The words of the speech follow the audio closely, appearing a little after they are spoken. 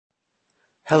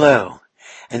Hello,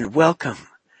 and welcome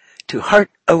to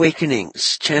Heart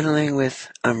Awakenings, Channeling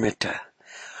with Amrita.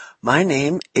 My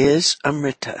name is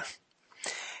Amrita,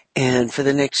 and for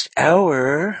the next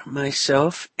hour,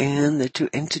 myself and the two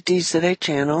entities that I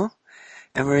channel,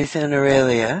 Amrita and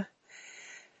Aurelia,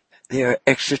 they are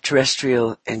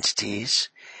extraterrestrial entities.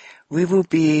 We will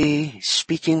be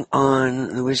speaking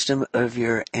on the wisdom of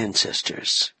your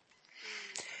ancestors.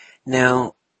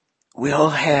 Now, we all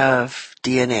have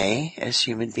DNA as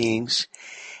human beings,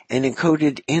 and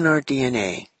encoded in our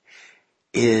DNA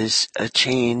is a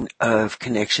chain of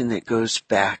connection that goes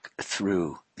back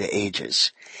through the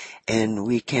ages. And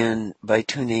we can, by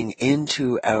tuning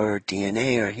into our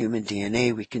DNA, our human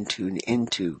DNA, we can tune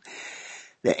into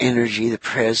the energy, the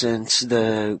presence,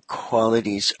 the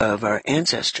qualities of our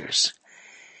ancestors.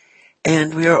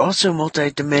 And we are also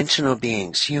multidimensional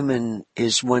beings. Human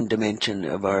is one dimension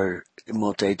of our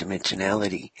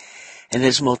multidimensionality. And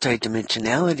as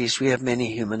multidimensionalities, we have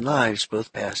many human lives,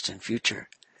 both past and future.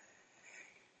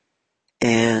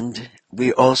 And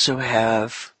we also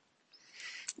have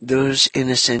those, in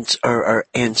a sense, are our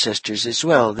ancestors as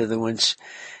well. They're the ones,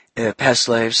 past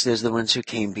lives, they're the ones who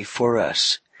came before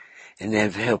us and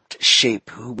have helped shape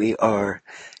who we are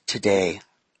today.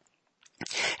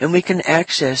 And we can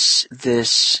access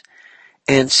this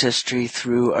ancestry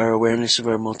through our awareness of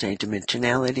our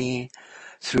multidimensionality,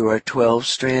 through our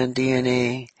 12-strand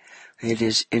DNA. It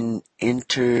is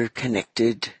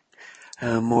interconnected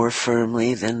more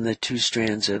firmly than the two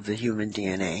strands of the human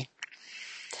DNA.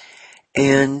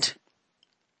 And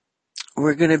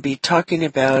we're going to be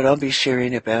I'll be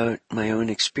sharing about my own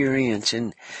experience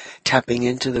in tapping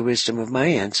into the wisdom of my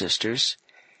ancestors.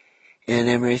 And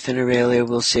Amrita and Aurelia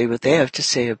will say what they have to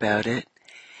say about it.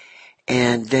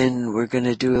 And then we're going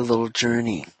to do a little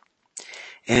journey.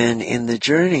 And in the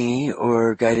journey,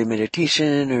 or guided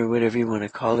meditation, or whatever you want to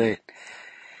call it,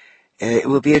 it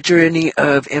will be a journey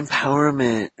of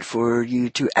empowerment for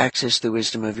you to access the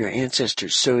wisdom of your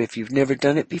ancestors. So if you've never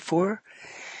done it before,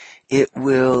 it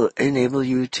will enable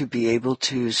you to be able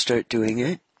to start doing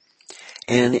it.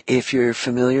 And if you're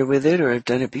familiar with it or have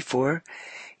done it before,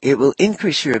 it will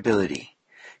increase your ability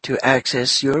to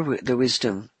access the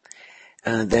wisdom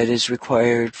that is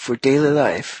required for daily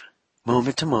life,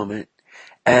 moment to moment,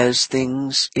 as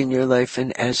things in your life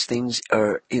and as things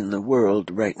are in the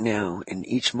world right now, in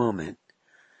each moment,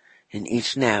 in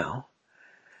each now,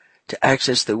 to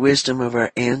access the wisdom of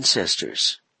our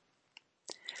ancestors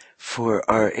for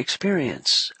our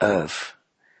experience of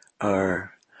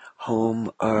our home,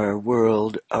 our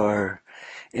world, our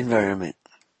environment,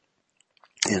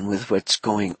 and with what's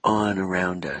going on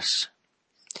around us.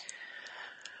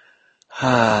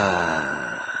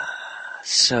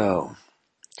 So,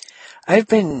 I've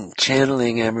been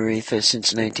channeling Amrita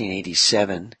since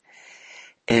 1987,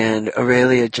 and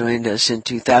Aurelia joined us in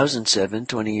 2007,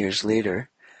 20 years later.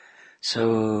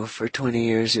 So for 20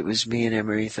 years it was me and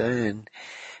Amrita, and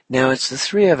now it's the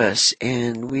three of us,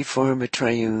 and we form a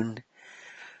triune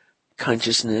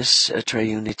consciousness, a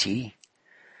triunity.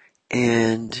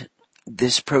 And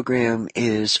this program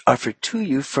is offered to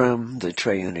you from the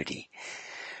triunity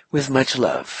with much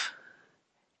love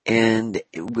and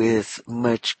with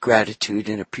much gratitude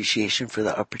and appreciation for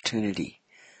the opportunity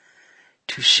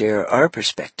to share our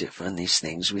perspective on these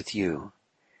things with you.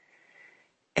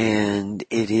 And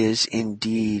it is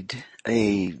indeed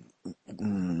a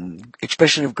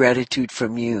expression of gratitude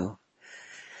from you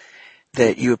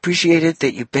that you appreciate it,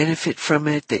 that you benefit from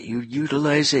it, that you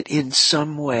utilize it in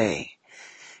some way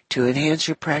to enhance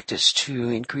your practice, to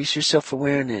increase your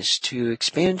self-awareness, to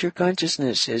expand your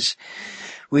consciousness, as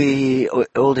we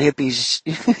old hippies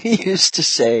used to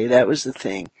say. That was the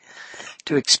thing,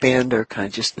 to expand our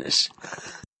consciousness.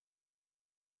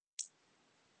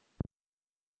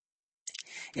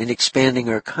 In expanding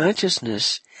our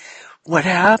consciousness, what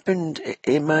happened,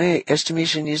 in my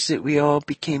estimation, is that we all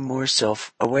became more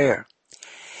self-aware.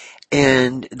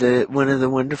 And one of the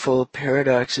wonderful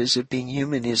paradoxes of being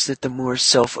human is that the more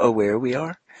self-aware we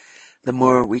are, the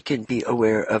more we can be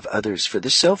aware of others. For the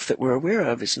self that we're aware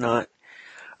of is not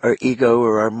our ego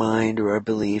or our mind or our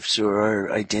beliefs or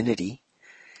our identity.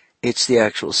 It's the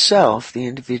actual self, the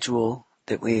individual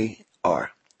that we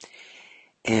are.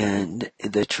 And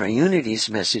the triunity's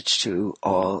message to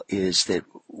all is that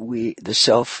the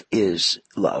self is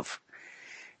love.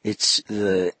 It's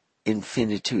the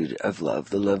infinitude of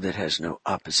love, the love that has no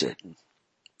opposite.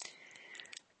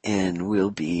 And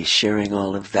we'll be sharing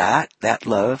all of that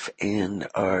love, and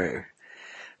are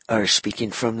speaking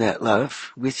from that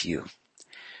love with you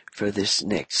for this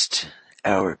next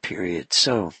hour period.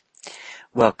 So,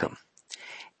 welcome.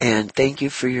 And thank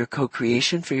you for your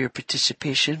co-creation, for your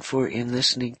participation, for in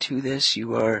listening to this.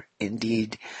 You are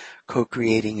indeed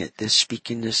co-creating it. This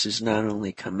speakingness is not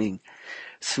only coming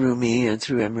through me and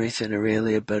through Amrita and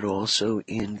Aurelia, but also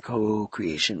in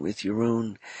co-creation with your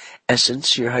own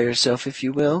essence, your higher self, if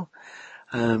you will,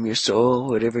 your soul,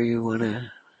 however you want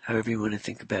to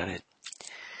think about it.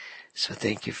 So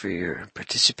thank you for your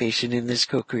participation in this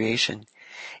co-creation,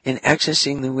 in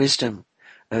accessing the wisdom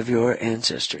of your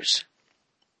ancestors.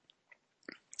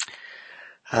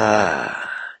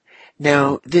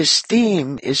 Now, this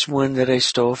theme is one that I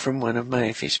stole from one of my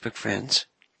Facebook friends,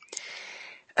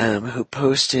 who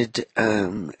posted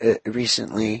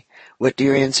recently, "What do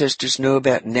your ancestors know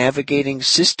about navigating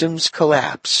systems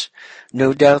collapse?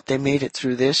 No doubt they made it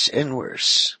through this and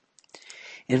worse,"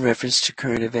 in reference to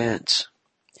current events.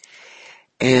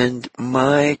 And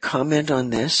my comment on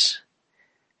this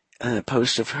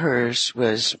post of hers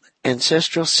was,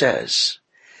 "Ancestral says,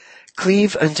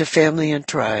 cleave unto family and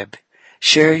tribe,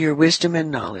 share your wisdom and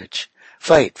knowledge,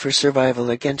 fight for survival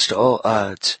against all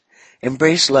odds,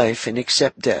 embrace life and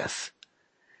accept death,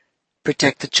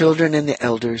 protect the children and the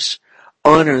elders,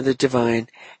 honor the divine,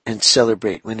 and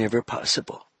celebrate whenever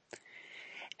possible."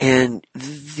 And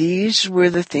these were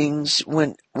the things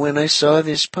when I saw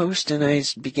this post and I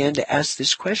began to ask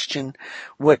this question,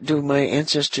 what do my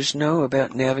ancestors know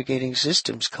about navigating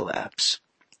systems collapse?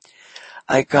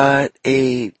 I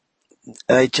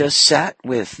just sat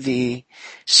with the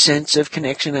sense of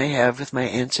connection I have with my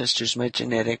ancestors, my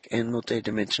genetic and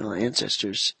multidimensional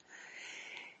ancestors.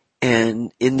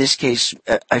 And in this case,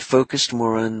 I focused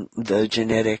more on the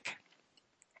genetic.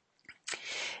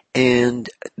 And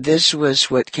this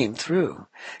was what came through.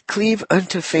 Cleave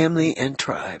unto family and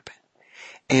tribe.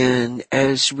 And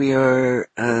as we are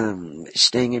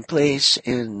staying in place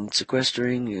and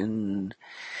sequestering and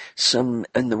some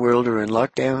in the world are in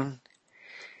lockdown,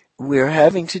 we're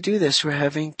having to do this. We're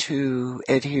having to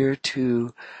adhere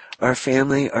to our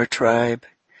family, our tribe,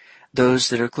 those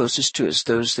that are closest to us,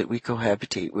 those that we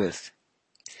cohabitate with,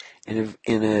 in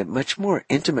a much more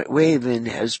intimate way than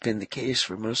has been the case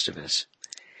for most of us.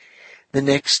 The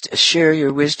next, share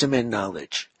your wisdom and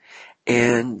knowledge.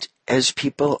 And as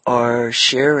people are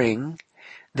sharing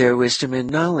their wisdom and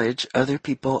knowledge, other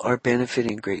people are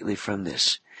benefiting greatly from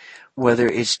this. Whether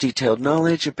it's detailed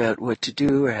knowledge about what to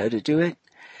do or how to do it,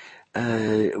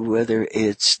 whether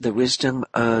it's the wisdom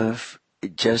of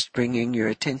just bringing your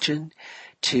attention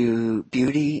to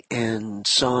beauty and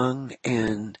song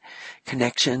and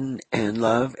connection and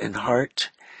love and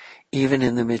heart, even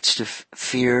in the midst of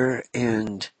fear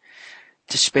and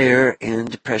despair and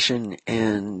depression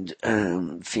and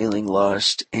feeling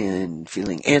lost and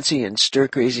feeling antsy and stir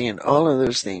crazy and all of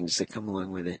those things that come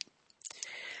along with it.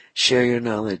 Share your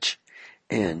knowledge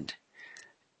and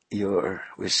your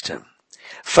wisdom.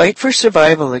 Fight for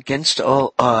survival against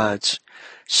all odds.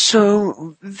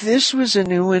 So this was a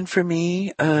new one for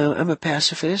me. I'm a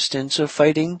pacifist, and so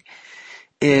fighting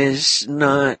is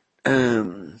not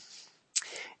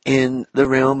in the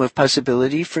realm of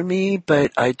possibility for me,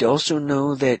 but I also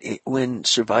know that when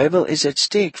survival is at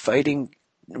stake, fighting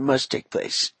must take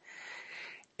place.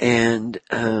 And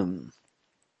you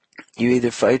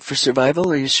either fight for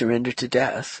survival or you surrender to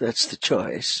death. That's the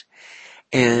choice.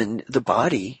 And the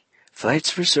body fights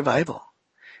for survival.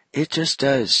 It just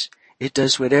does. It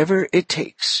does whatever it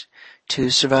takes to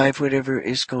survive whatever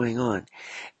is going on.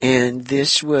 And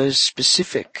this was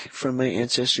specific from my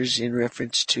ancestors in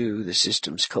reference to the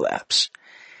system's collapse.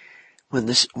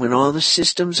 When all the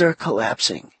systems are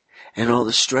collapsing and all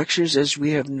the structures as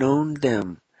we have known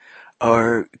them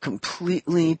are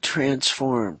completely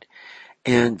transformed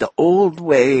and the old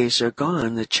ways are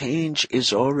gone, the change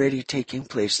is already taking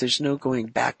place. There's no going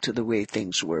back to the way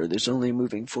things were. There's only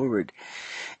moving forward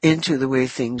into the way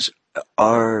things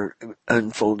are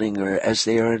unfolding, or as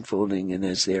they are unfolding and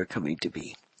as they are coming to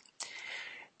be.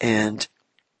 And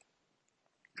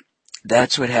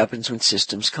that's what happens when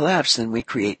systems collapse. Then we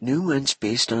create new ones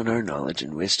based on our knowledge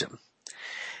and wisdom.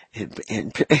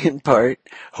 In part,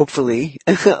 hopefully,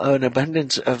 an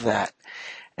abundance of that.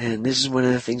 And this is one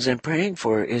of the things I'm praying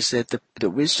for, is that the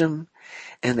wisdom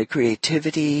and the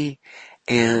creativity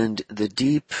and the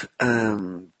deep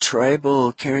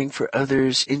tribal caring for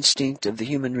others instinct of the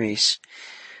human race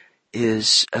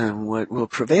is what will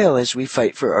prevail as we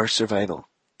fight for our survival.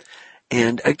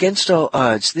 And against all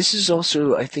odds, this is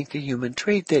also, I think, a human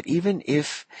trait that even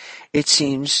if it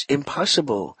seems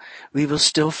impossible, we will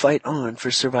still fight on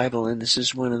for survival. And this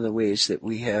is one of the ways that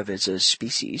we have, as a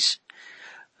species,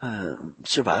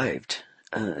 survived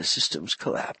systems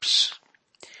collapse.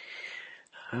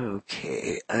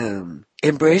 Okay.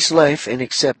 Embrace life and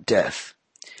accept death.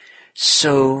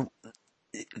 So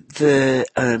the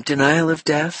denial of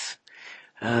death,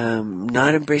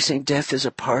 not embracing death as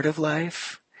a part of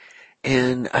life.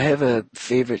 And I have a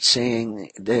favorite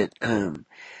saying that on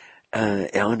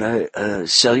a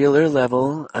cellular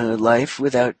level, life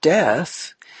without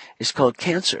death is called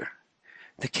cancer.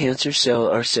 The cancer cell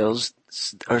are cells,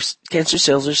 cancer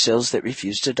cells are cells that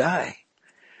refuse to die.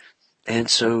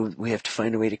 And so we have to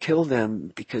find a way to kill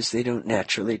them because they don't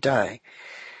naturally die.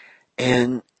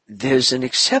 And there's an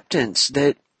acceptance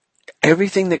that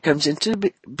everything that comes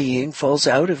into being falls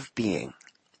out of being.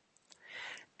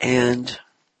 And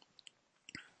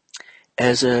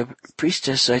as a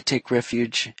priestess, I take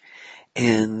refuge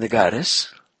in the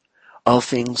goddess. All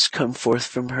things come forth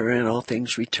from her, and all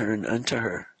things return unto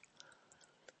her.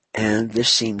 And this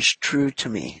seems true to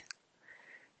me.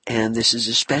 And this is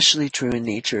especially true in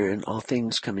nature, and all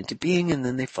things come into being, and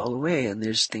then they fall away, and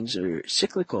there's things that are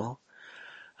cyclical.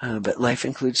 But life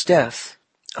includes death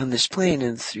on this plane,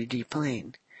 in the 3D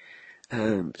plane.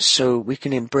 So we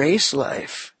can embrace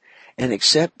life and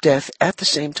accept death at the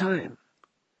same time.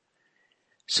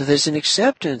 So there's an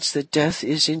acceptance that death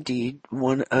is indeed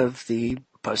one of the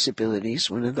possibilities,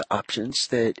 one of the options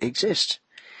that exist.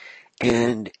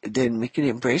 And then we can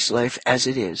embrace life as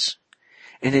it is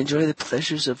and enjoy the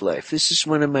pleasures of life. This is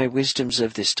one of my wisdoms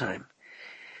of this time,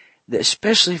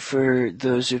 especially for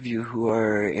those of you who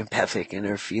are empathic and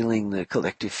are feeling the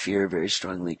collective fear very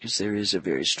strongly, because there is a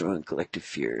very strong collective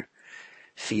fear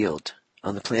field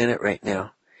on the planet right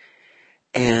now.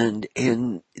 And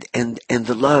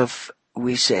the love,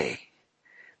 we say,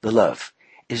 the love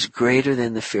is greater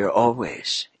than the fear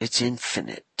always. It's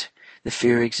infinite. The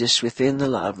fear exists within the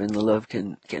love, and the love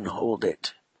can hold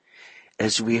it.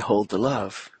 As we hold the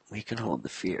love, we can hold the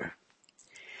fear.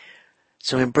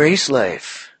 So embrace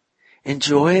life.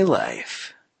 Enjoy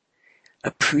life.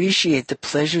 Appreciate the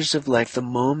pleasures of life, the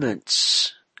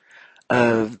moments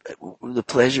of the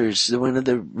pleasures. One of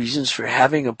the reasons for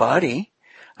having a body,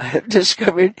 I have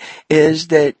discovered, is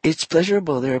that it's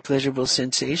pleasurable. There are pleasurable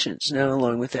sensations. Now,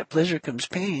 along with that pleasure comes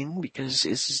pain, because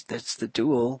that's the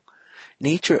dual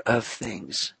nature of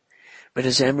things. But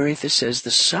as Amrita says,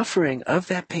 the suffering of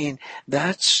that pain,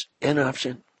 that's an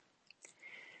option.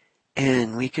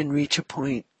 And we can reach a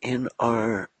point in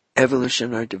our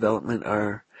evolution, our development,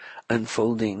 our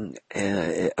unfolding,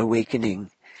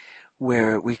 awakening,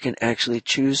 where we can actually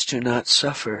choose to not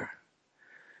suffer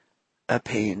a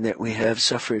pain that we have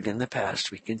suffered in the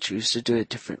past. We can choose to do it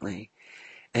differently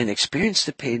and experience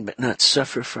the pain but not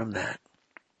suffer from that.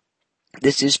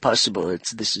 This is possible.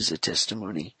 This is a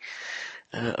testimony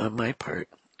on my part.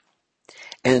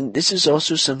 And this is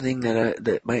also something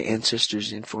that my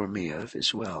ancestors informed me of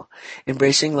as well.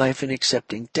 Embracing life and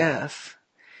accepting death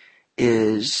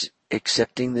is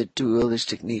accepting the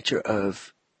dualistic nature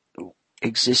of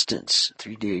existence,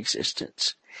 3D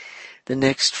existence. The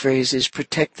next phrase is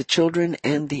protect the children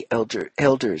and the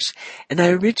elders. And I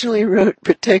originally wrote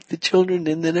protect the children,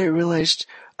 and then I realized,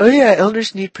 oh yeah,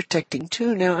 elders need protecting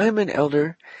too. Now I'm an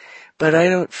elder, but I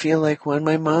don't feel like one.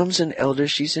 My mom's an elder.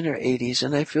 She's in her 80s,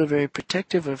 and I feel very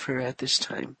protective of her at this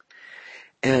time.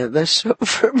 And that's so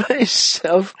for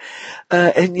myself.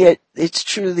 And yet it's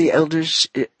true, the elders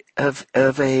of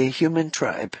a human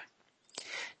tribe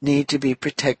need to be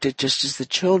protected just as the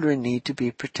children need to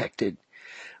be protected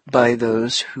by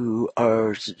those who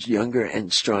are younger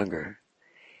and stronger.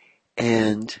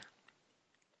 And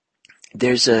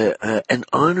there's an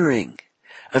honoring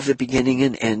of the beginning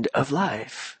and end of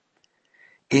life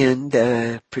in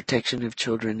the protection of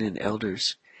children and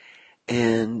elders.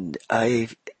 And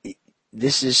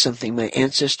this is something my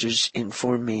ancestors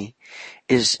informed me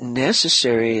is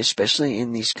necessary, especially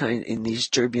in these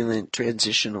turbulent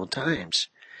transitional times.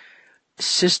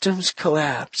 Systems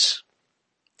collapse.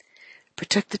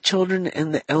 Protect the children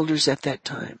and the elders at that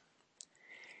time,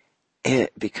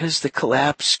 because the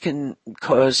collapse can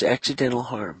cause accidental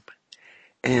harm,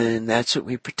 and that's what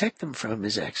we protect them from,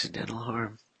 is accidental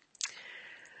harm.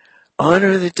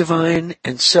 Honor the divine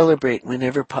and celebrate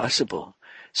whenever possible.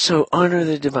 So honor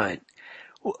the divine,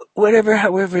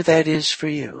 however that is for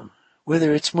you.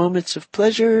 Whether it's moments of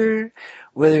pleasure,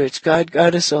 whether it's God,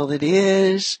 Goddess, all that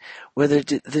is, whether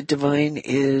the divine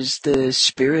is the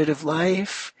spirit of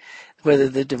life, whether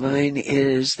the divine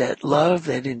is that love,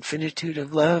 that infinitude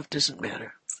of love, doesn't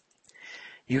matter.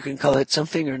 You can call it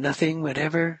something or nothing,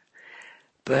 whatever,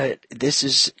 but this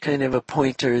is kind of a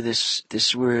pointer,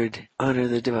 this word, honor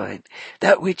the divine.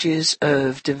 That which is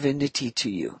of divinity to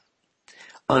you,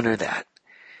 honor that.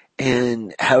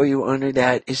 And how you honor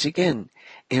that is, again,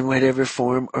 in whatever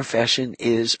form or fashion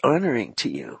is honoring to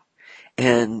you.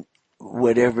 And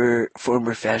whatever form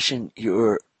or fashion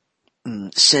you're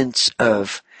sense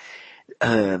of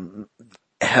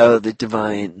how the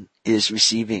divine is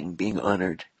receiving, being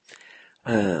honored.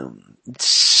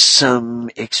 Some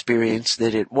experience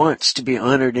that it wants to be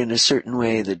honored in a certain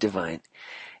way, the divine.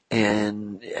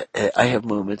 And I have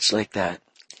moments like that.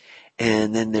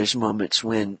 And then there's moments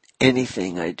when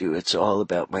anything I do, it's all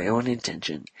about my own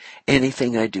intention.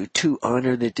 Anything I do to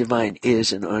honor the divine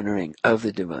is an honoring of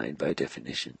the divine by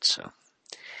definition. So,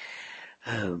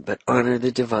 but honor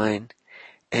the divine,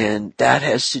 and that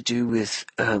has to do with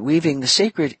weaving the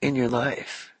sacred in your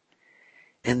life.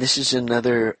 And this is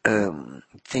another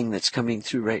thing that's coming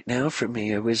through right now for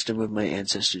me, a wisdom of my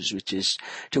ancestors, which is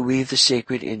to weave the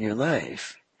sacred in your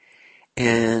life.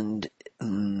 And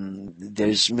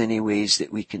there's many ways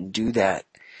that we can do that.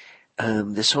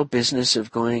 This whole business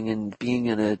of going and being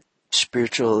in a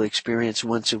spiritual experience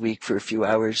once a week for a few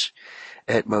hours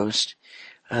at most,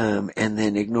 and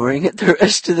then ignoring it the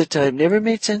rest of the time never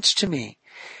made sense to me.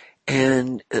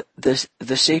 And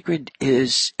the sacred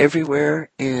is everywhere,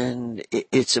 and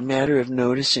it's a matter of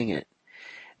noticing it.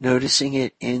 Noticing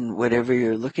it in whatever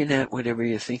you're looking at, whatever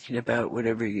you're thinking about,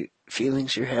 whatever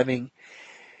feelings you're having.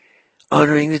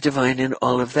 Honoring the divine in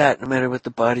all of that, no matter what the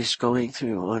body's going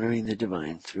through, honoring the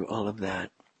divine through all of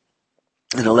that.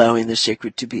 And allowing the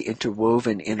sacred to be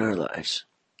interwoven in our lives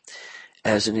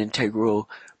as an integral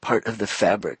part of the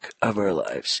fabric of our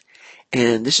lives.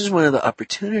 And this is one of the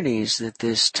opportunities that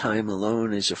this time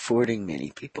alone is affording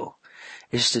many people,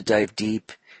 is to dive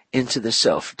deep into the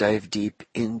self, dive deep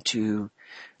into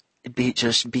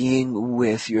just being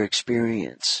with your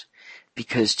experience,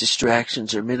 because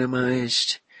distractions are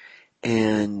minimized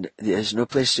and there's no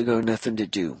place to go, nothing to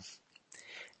do.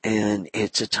 And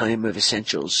it's a time of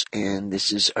essentials, and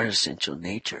this is our essential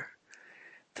nature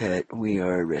that we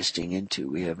are resting into.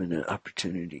 We have an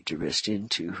opportunity to rest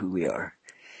into who we are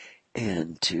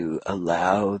and to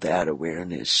allow that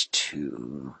awareness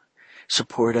to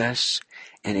support us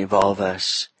and evolve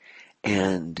us,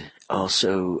 and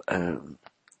also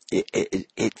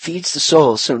it feeds the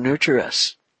soul, so nurture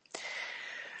us.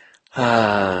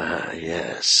 Ah,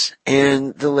 yes.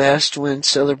 And the last one,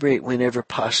 celebrate whenever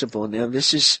possible. Now,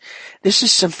 this is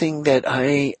something that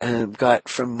I got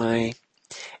from my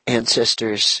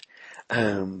ancestors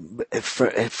from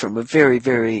a very,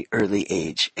 very early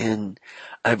age, and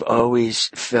I've always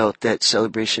felt that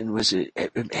celebration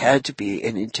it had to be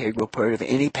an integral part of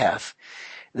any path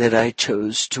that I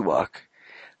chose to walk.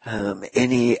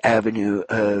 Any avenue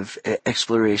of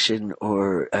exploration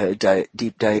or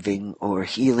deep diving or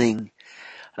healing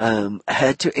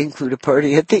had to include a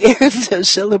party at the end, a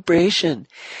celebration.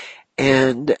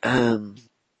 And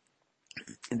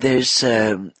there's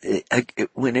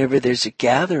whenever there's a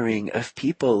gathering of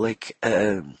people, like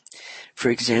for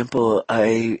example,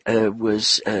 I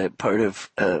was part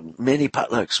of many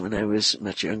potlucks when I was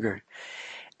much younger.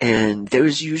 And there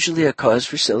was usually a cause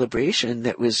for celebration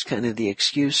that was kind of the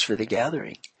excuse for the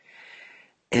gathering.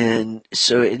 And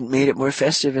so it made it more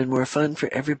festive and more fun for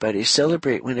everybody.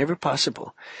 Celebrate whenever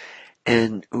possible.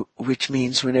 And which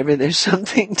means whenever there's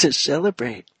something to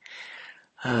celebrate.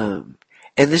 And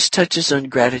this touches on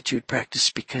gratitude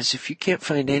practice, because if you can't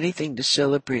find anything to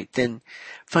celebrate, then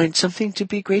find something to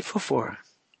be grateful for.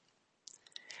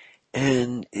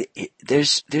 And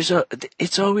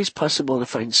it's always possible to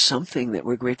find something that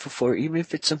we're grateful for, even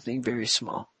if it's something very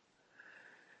small.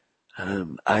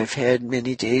 I've had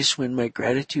many days when my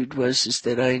gratitude is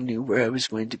that I knew where I was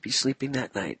going to be sleeping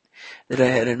that night, that I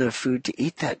had enough food to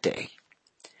eat that day,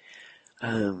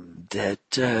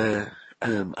 that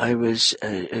I was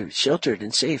sheltered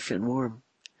and safe and warm,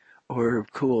 or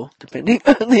cool, depending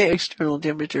on the external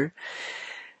temperature.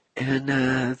 And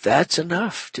that's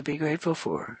enough to be grateful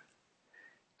for.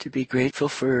 To be grateful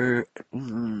for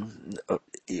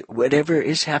whatever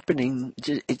is happening.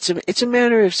 It's a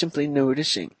matter of simply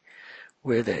noticing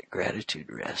where that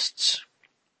gratitude rests.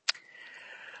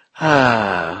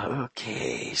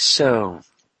 Okay, so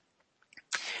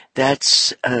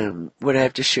that's what I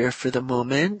have to share for the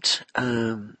moment.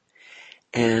 And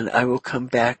I will come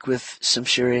back with some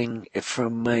sharing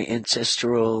from my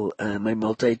ancestral, my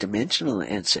multidimensional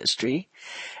ancestry,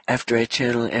 after I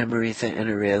channel Amrita and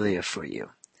Aurelia for you.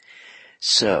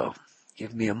 So,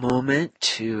 give me a moment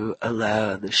to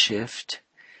allow the shift.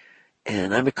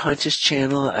 And I'm a conscious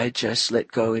channel. I just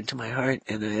let go into my heart,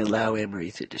 and I allow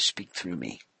Amrita to speak through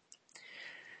me.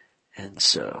 And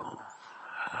so,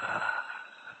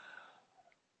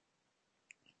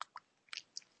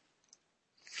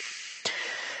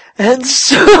 and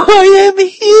so I am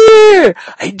here.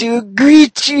 I do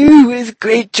greet you with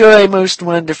great joy, most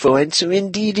wonderful. And so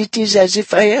indeed it is as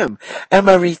if I am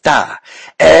Amrita,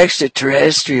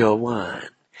 extraterrestrial one.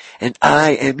 And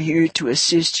I am here to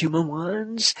assist human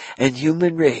ones and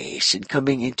human race in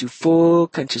coming into full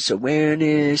conscious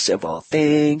awareness of all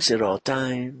things at all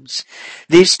times.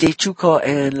 This state you call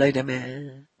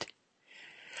enlightenment.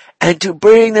 And to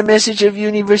bring the message of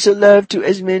universal love to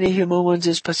as many human ones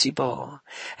as possible.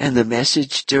 And the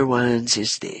message, dear ones,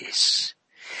 is this.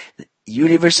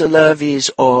 Universal love is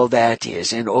all that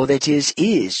is, and all that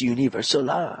is universal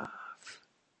love.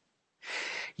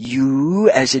 You,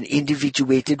 as an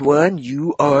individuated one,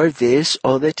 you are this,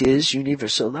 all that is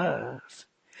universal love.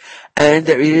 And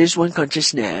there is one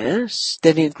consciousness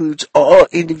that includes all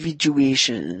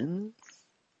individuation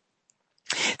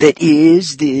that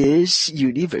is this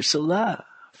universal love.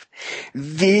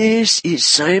 This is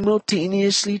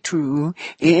simultaneously true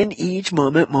in each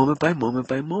moment, moment by moment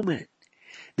by moment.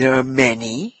 There are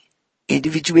many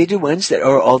individuated ones that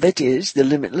are all that is, the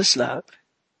limitless love.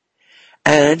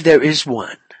 And there is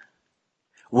one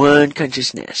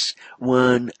consciousness,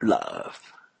 one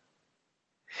love.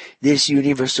 This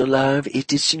universal love,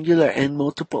 it is singular and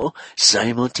multiple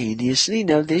simultaneously.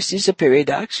 Now this is a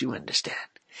paradox, you understand.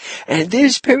 And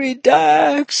this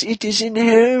paradox, it is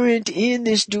inherent in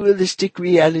this dualistic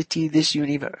reality, this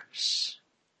universe.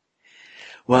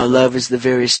 While love is the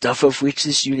very stuff of which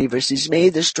this universe is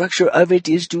made, the structure of it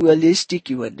is dualistic,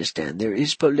 you understand. There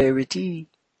is polarity.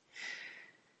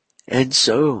 And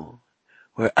so,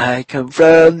 where I come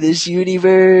from, this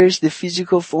universe, the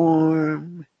physical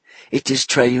form, it is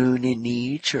triune in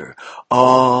nature.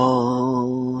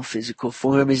 All physical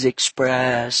form is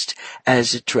expressed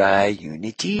as a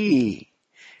triunity.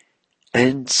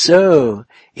 And so,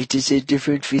 it is a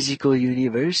different physical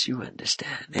universe, you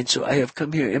understand. And so I have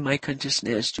come here in my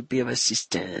consciousness to be of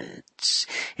assistance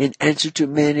in answer to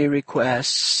many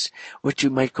requests, what you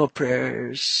might call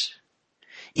prayers,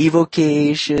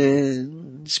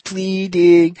 evocations,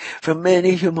 pleading from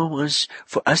many human ones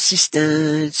for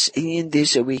assistance in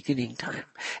this awakening time.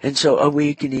 And so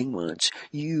awakening ones,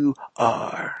 you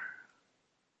are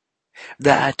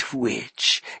that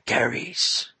which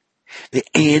carries the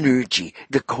energy,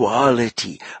 the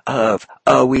quality of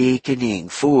awakening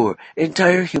for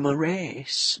entire human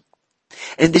race.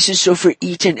 And this is so for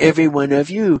each and every one of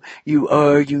you. You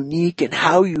are unique in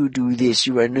how you do this.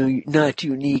 You are not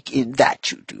unique in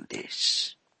that you do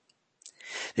this.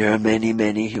 There are many,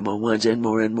 many human ones, and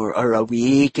more are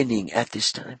awakening at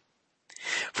this time.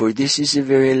 For this is a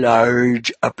very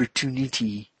large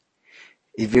opportunity,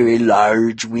 a very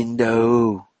large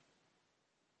window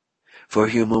for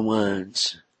human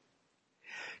ones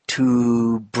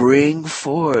to bring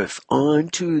forth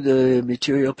onto the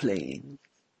material plane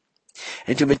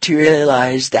and to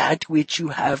materialize that which you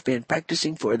have been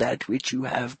practicing for, that which you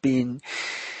have been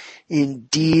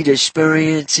indeed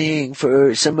experiencing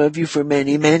for some of you for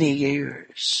many, many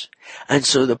years. And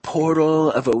so the portal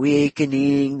of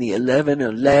awakening, the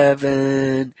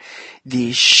 1111,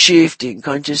 the shift in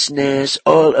consciousness,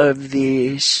 all of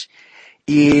this,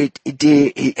 it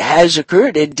has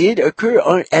occurred and did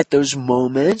occur at those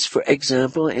moments. For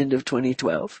example, end of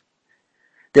 2012.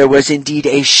 There was indeed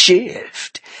a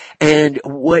shift. And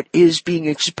what is being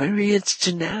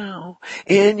experienced now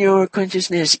in your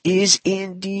consciousness is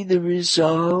indeed the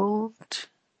result.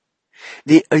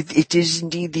 It is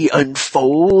indeed the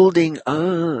unfolding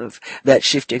of that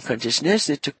shift in consciousness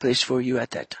that took place for you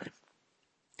at that time.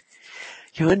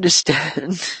 You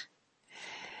understand?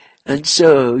 And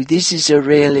so, this is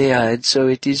Aurelia, and so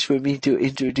it is for me to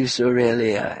introduce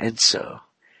Aurelia, and so,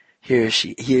 here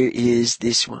is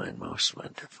this one, most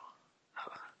wonderful.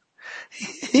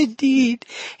 Indeed.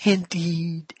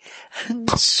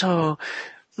 And so,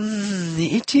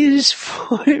 it is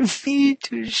for me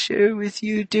to share with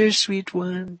you, dear sweet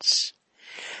ones,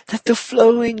 that the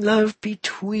flowing love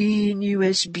between you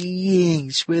as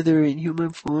beings, whether in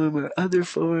human form or other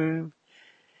form,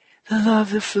 the love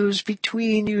that flows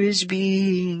between you as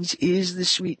beings is the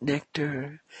sweet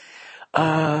nectar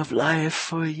of life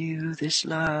for you, this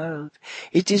love.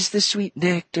 It is the sweet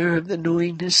nectar of the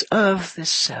knowingness of the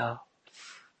self.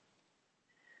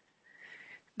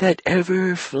 That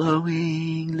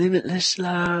ever-flowing, limitless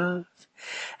love.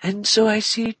 And so I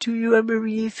say to you,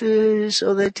 Amrita,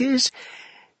 so that is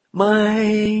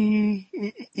my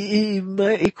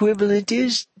equivalent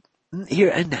is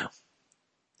here and now.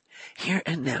 Here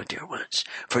and now, dear ones,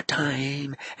 for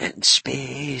time and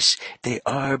space, they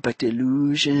are but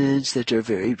illusions that are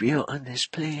very real on this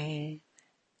plane.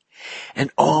 And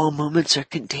all moments are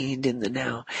contained in the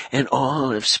now, and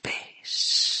all of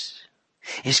space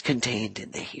is contained in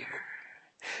the here.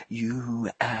 You,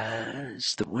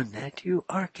 as the one that you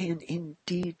are, can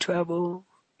indeed travel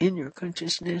in your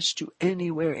consciousness to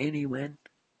anywhere, anywhen.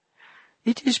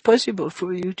 It is possible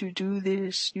for you to do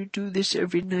this. You do this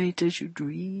every night as you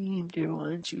dream, dear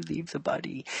ones. You leave the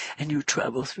body and you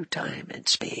travel through time and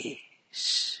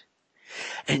space.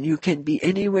 And you can be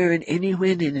anywhere and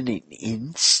anywhen in an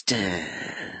instant.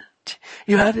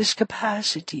 You have this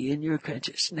capacity in your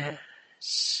consciousness.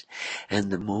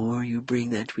 And the more you bring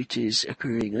that which is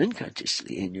occurring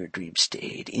unconsciously in your dream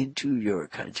state into your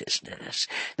consciousness,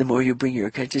 the more you bring your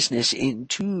consciousness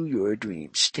into your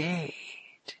dream state,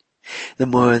 the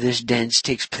more this dance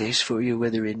takes place for you,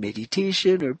 whether in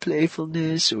meditation or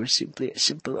playfulness or simply a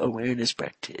simple awareness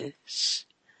practice.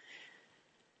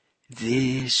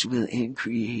 This will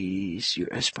increase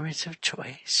your aspirants of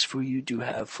choice, for you do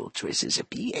have full choice as a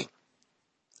being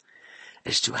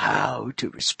as to how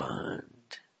to respond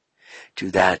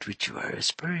to that which you are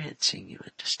experiencing, you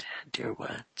understand, dear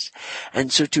ones.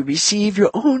 And so to receive your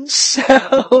own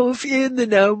self in the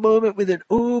now moment with an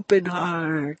open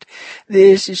heart,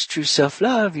 this is true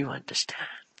self-love, you understand.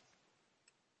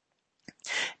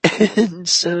 And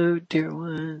so, dear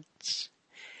ones,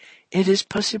 it is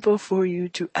possible for you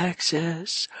to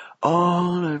access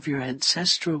all of your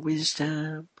ancestral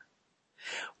wisdom,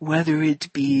 whether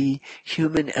it be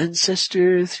human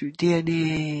ancestor through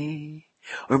DNA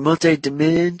or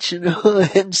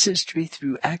multidimensional ancestry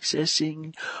through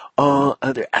accessing all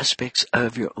other aspects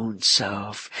of your own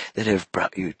self that have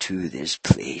brought you to this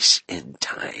place in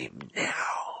time now.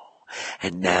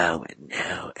 And now, and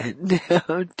now, and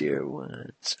now, dear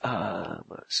ones. Ah,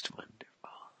 most wonderful.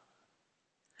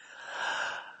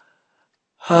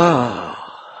 Oh,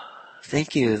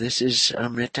 thank you. This is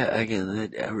Amrita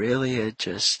again. Aurelia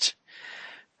just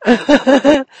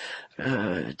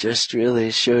just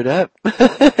really showed up.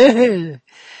 Very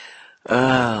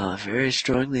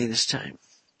strongly this time.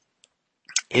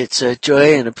 It's a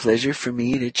joy and a pleasure for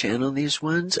me to channel these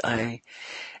ones. I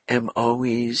am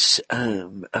always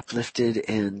uplifted,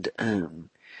 and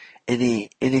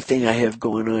anything I have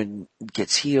going on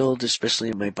gets healed, especially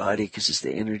in my body, because as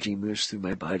the energy moves through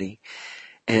my body.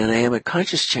 And I am a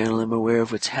conscious channel. I'm aware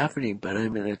of what's happening, but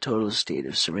I'm in a total state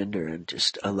of surrender and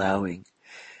just allowing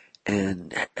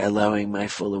my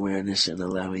full awareness and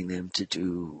allowing them to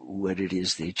do what it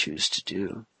is they choose to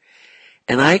do.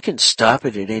 And I can stop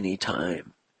it at any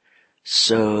time.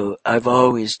 So I've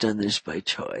always done this by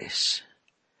choice.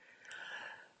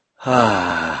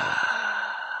 And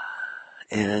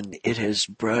it has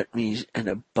brought me an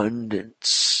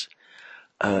abundance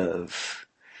of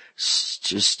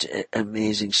just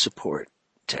amazing support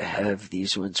to have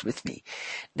these ones with me.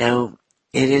 Now,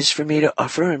 it is for me to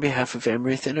offer on behalf of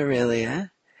Amrita and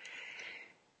Aurelia.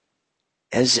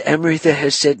 As Amrita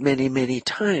has said many, many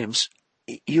times,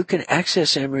 you can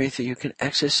access Amrita, you can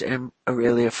access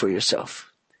Aurelia for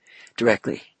yourself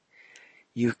directly.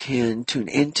 You can tune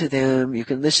into them, you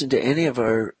can listen to any of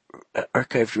our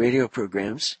archived radio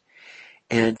programs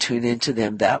and tune into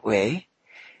them that way,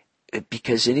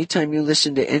 because anytime you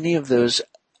listen to any of those,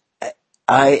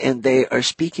 I and they are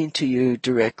speaking to you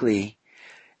directly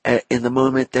in the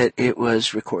moment that it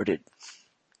was recorded.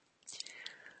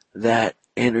 That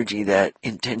energy, that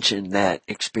intention, that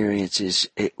experience is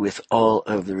it with all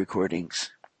of the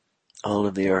recordings, all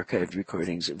of the archived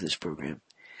recordings of this program.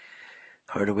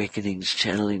 Heart Awakenings,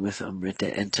 Channeling with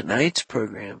Amrita, and tonight's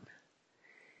program,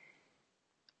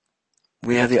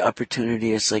 we have the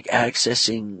opportunity, it's like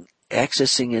accessing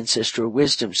ancestral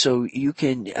wisdom. So you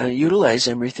can utilize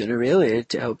Amrita and Aurelia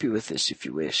to help you with this if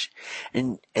you wish.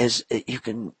 And as you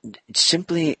can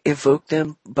simply evoke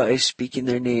them by speaking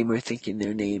their name or thinking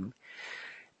their name,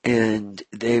 and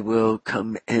they will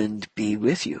come and be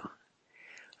with you.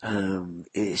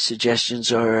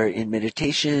 Suggestions are in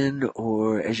meditation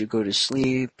or as you go to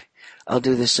sleep. I'll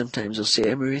do this sometimes. I'll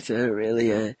say, Amrita,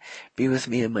 Aurelia, be with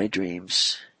me in my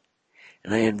dreams.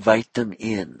 And I invite them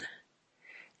in.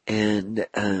 And,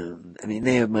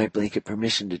 they have my blanket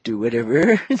permission to do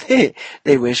whatever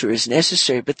they wish or is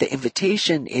necessary. But the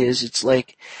invitation is, it's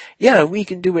like, yeah, we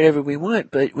can do whatever we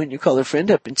want. But when you call a friend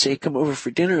up and say, come over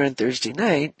for dinner on Thursday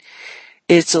night,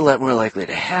 it's a lot more likely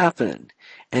to happen.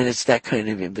 And it's that kind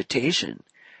of invitation.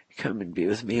 Come and be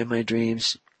with me in my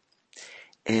dreams.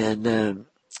 And,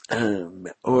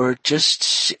 or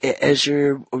just as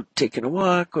you're taking a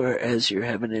walk or as you're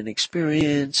having an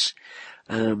experience,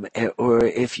 or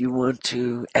if you want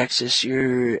to access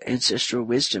your ancestral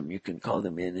wisdom, you can call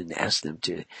them in and ask them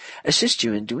to assist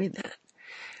you in doing that.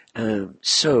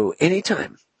 So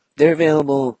anytime. They're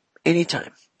available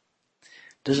anytime.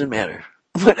 Doesn't matter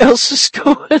what else is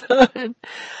going on.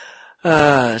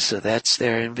 So that's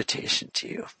their invitation to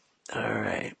you. All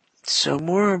right. So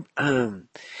more,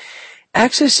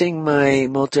 accessing my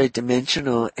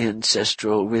multidimensional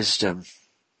ancestral wisdom.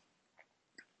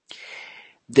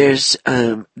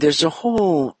 there's a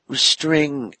whole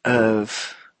string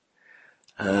of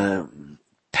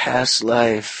past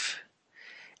life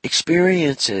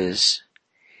experiences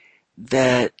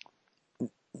that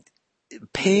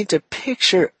paint a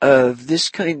picture of this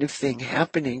kind of thing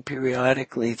happening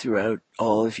periodically throughout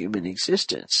all of human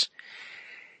existence.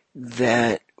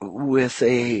 That with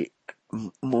a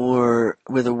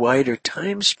wider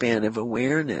time span of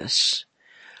awareness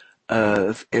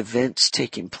of events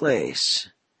taking place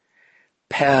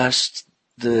past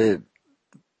the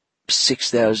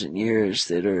 6,000 years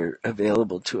that are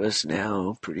available to us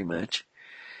now, pretty much,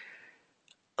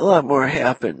 a lot more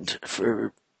happened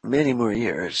for many more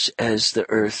years as the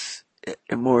Earth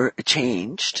more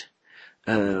changed.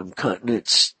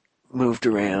 Continents moved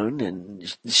around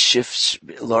and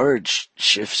large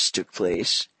shifts took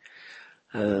place.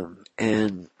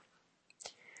 And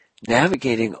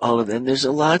navigating all of them, there's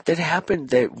a lot that happened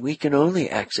that we can only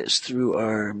access through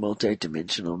our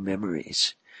multidimensional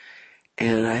memories.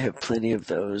 And I have plenty of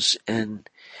those. And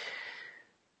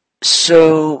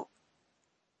so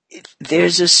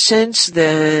there's a sense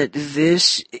that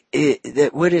that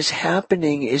what is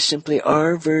happening is simply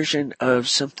our version of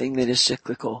something that is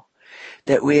cyclical.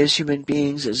 That we as human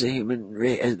beings, as the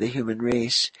human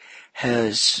race,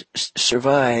 has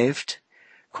survived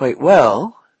quite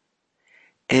well,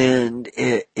 and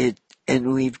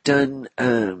and we've done,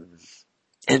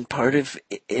 and part of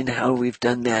in how we've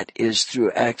done that is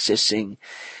through accessing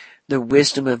the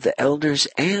wisdom of the elders,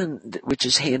 and which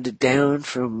is handed down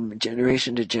from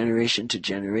generation to generation to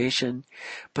generation,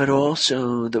 but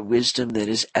also the wisdom that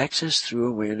is accessed through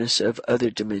awareness of other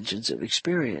dimensions of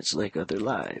experience, like other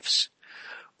lives,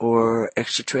 or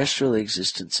extraterrestrial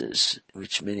existences,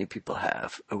 which many people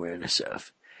have awareness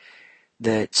of.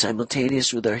 That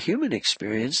simultaneous with our human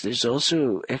experience, there's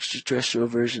also extraterrestrial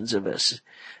versions of us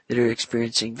that are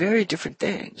experiencing very different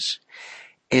things.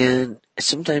 And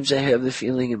sometimes I have the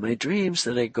feeling in my dreams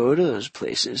that I go to those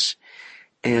places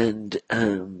and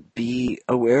be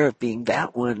aware of being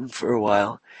that one for a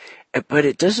while, but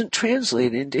it doesn't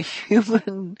translate into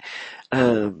human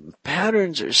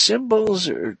patterns or symbols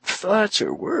or thoughts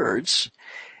or words.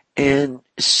 And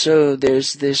so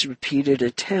there's this repeated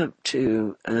attempt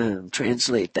to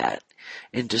translate that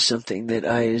into something that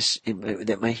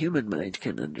that my human mind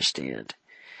can understand.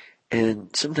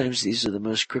 And sometimes these are the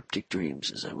most cryptic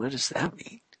dreams. Is like, what does that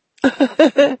mean?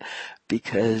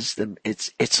 Because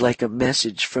it's like a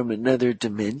message from another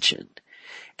dimension,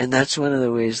 and that's one of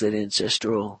the ways that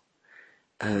ancestral,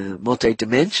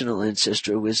 multidimensional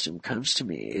ancestral wisdom comes to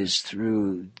me, is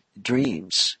through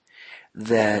dreams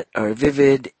that are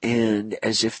vivid and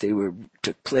as if they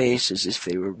took place, as if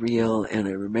they were real, and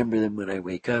I remember them when I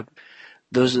wake up.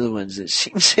 Those are the ones that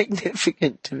seem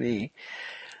significant to me.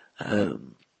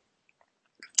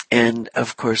 And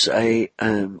of course, I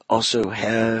also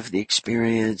have the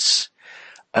experience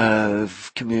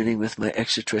of communing with my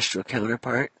extraterrestrial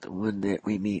counterpart, the one that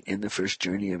we meet in the first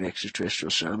journey of extraterrestrial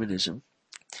shamanism,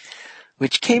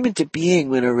 which came into being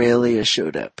when Aurelia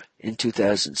showed up in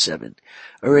 2007.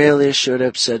 Aurelia showed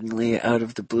up suddenly out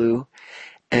of the blue,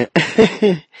 and,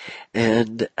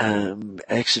 and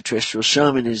extraterrestrial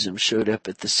shamanism showed up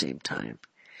at the same time.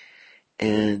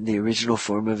 And the original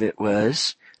form of it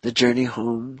was the journey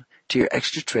home to your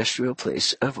extraterrestrial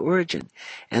place of origin.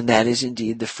 And that is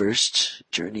indeed the first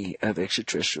journey of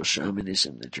extraterrestrial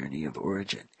shamanism, the journey of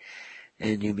origin.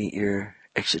 And you meet your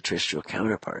extraterrestrial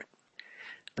counterpart,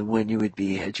 the one you would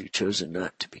be had you chosen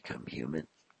not to become human.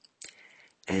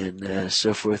 And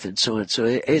so forth and so on. So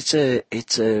it's a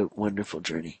wonderful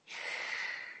journey.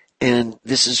 And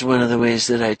this is one of the ways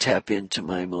that I tap into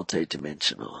my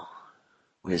multidimensional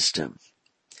wisdom.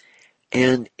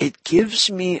 And it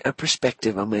gives me a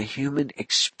perspective on my human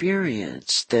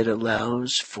experience that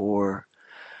allows for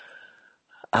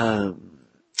a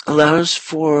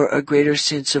greater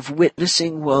sense of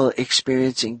witnessing while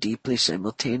experiencing deeply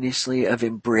simultaneously, of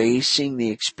embracing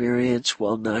the experience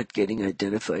while not getting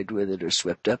identified with it or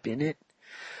swept up in it.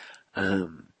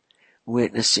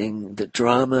 Witnessing the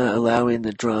drama, allowing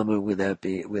the drama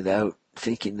without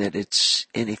thinking that it's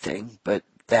anything but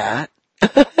that.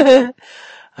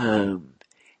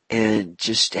 And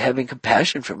just having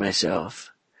compassion for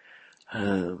myself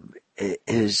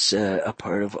is a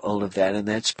part of all of that, and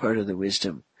that's part of the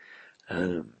wisdom.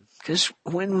 Because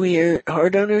when we are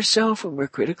hard on ourselves, when we're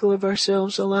critical of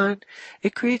ourselves a lot,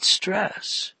 it creates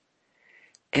stress.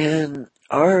 And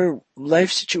our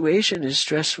life situation is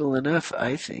stressful enough,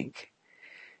 I think.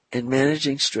 And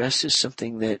managing stress is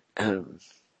something that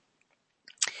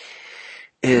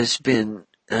has been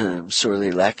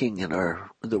sorely lacking in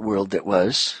the world that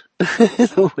was,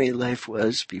 the way life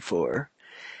was before.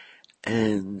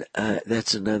 And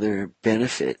that's another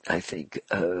benefit, I think,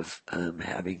 of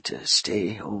having to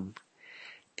stay home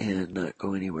and not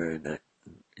go anywhere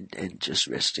and just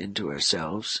rest into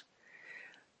ourselves.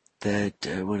 That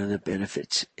one of the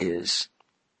benefits is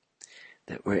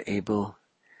that we're able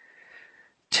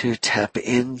to tap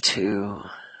into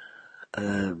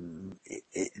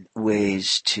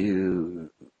ways to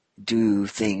do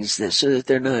things so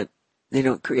that they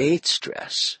don't create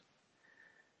stress.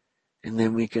 And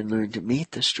then we can learn to meet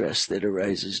the stress that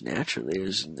arises naturally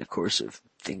as in the course of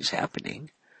things happening.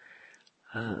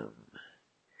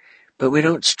 But we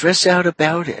don't stress out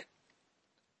about it.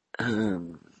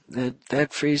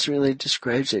 That phrase really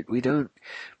describes it. We don't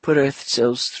put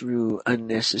ourselves through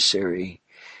unnecessary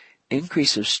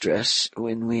increase of stress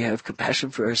when we have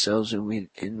compassion for ourselves and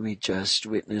we just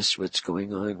witness what's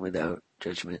going on without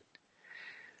judgment.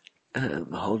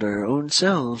 Hold our own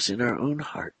selves in our own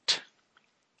heart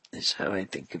is how I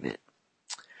think of it.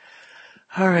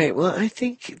 All right, well, I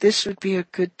think this would be a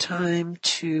good time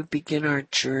to begin our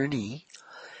journey.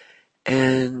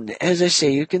 And as I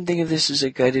say, you can think of this as a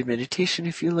guided meditation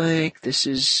if you like. This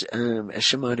is a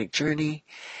shamanic journey.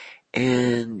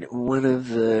 And one of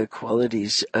the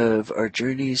qualities of our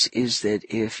journeys is that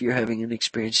if you're having an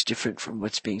experience different from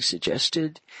what's being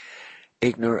suggested,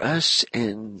 ignore us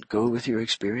and go with your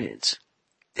experience.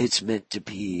 It's meant to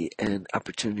be an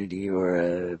opportunity or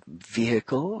a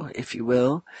vehicle, if you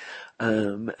will,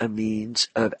 a means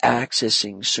of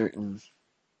accessing certain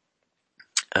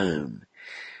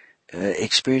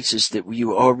experiences that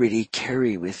you already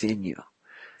carry within you.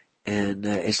 And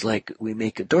it's like we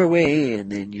make a doorway and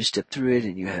then you step through it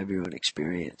and you have your own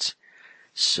experience.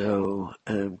 So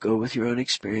go with your own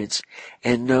experience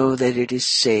and know that it is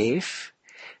safe,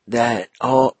 that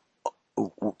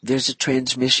there's a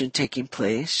transmission taking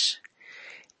place,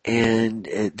 and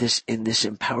in this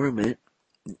empowerment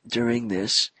during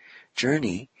this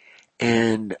journey,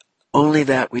 and only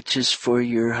that which is for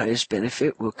your highest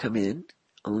benefit will come in,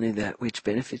 only that which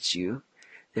benefits you,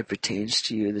 that pertains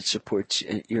to you, that supports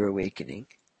your awakening.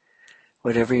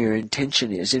 Whatever your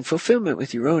intention is, in fulfillment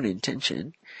with your own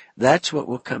intention, that's what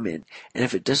will come in. And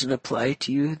if it doesn't apply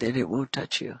to you, then it won't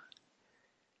touch you.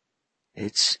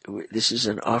 This is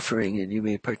an offering, and you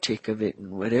may partake of it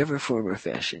in whatever form or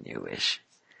fashion you wish.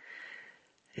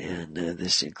 And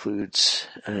this includes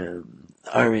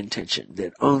our intention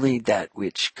that only that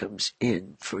which comes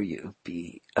in for you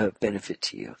be of benefit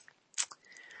to you.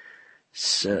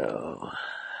 So,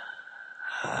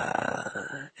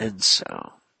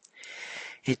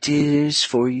 it is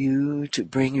for you to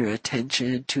bring your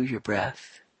attention to your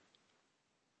breath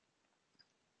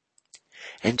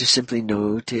and to simply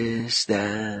notice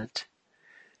that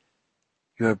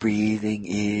you're breathing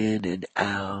in and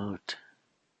out.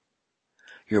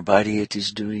 Your body, it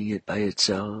is doing it by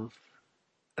itself,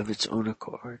 of its own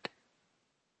accord.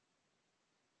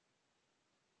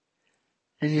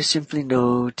 And you simply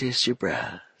notice your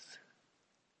breath.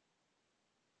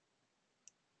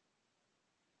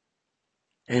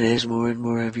 And as more and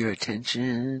more of your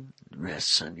attention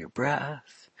rests on your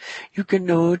breath, you can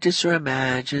notice or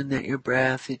imagine that your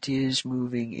breath, it is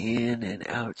moving in and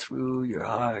out through your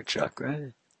heart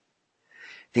chakra,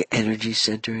 the energy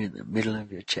center in the middle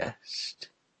of your chest.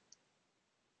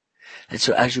 And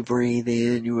so as you breathe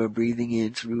in, you are breathing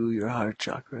in through your heart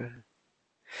chakra.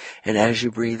 And as you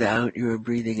breathe out, you are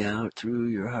breathing out through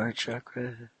your heart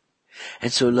chakra.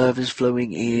 And so love is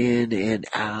flowing in and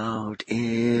out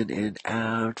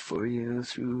for you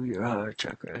through your heart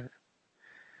chakra.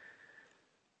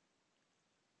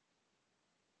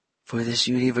 For this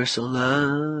universal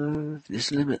love,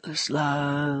 this limitless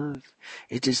love,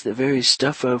 it is the very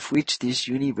stuff of which this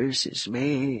universe is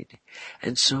made.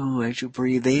 And so as you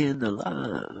breathe in the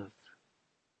love,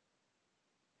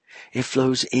 it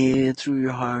flows in through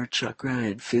your heart chakra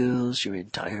and fills your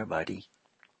entire body,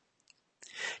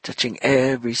 touching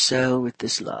every cell with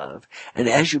this love. And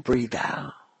as you breathe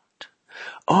out,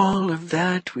 all of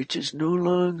that which is no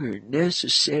longer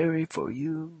necessary for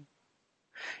you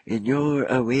in your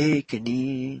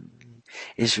awakening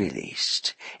is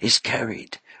released, is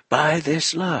carried by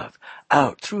this love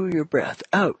out through your breath,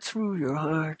 out through your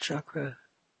heart chakra,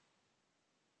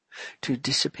 to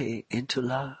dissipate into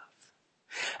love.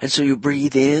 And so you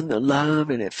breathe in the love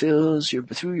and it fills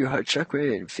through your heart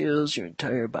chakra and fills your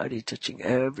entire body, touching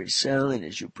every cell. And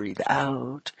as you breathe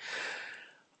out,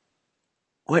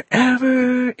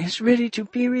 whatever is ready to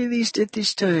be released at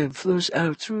this time flows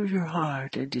out through your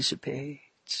heart and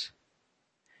dissipates,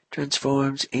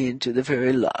 transforms into the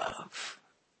very love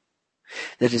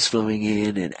that is flowing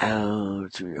in and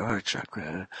out through your heart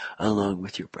chakra along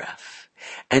with your breath.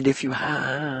 And if you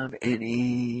have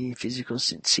any physical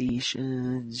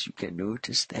sensations, you can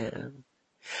notice them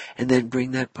and then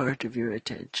bring that part of your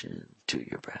attention to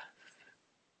your breath.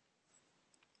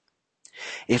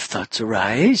 If thoughts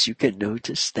arise, you can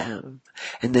notice them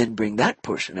and then bring that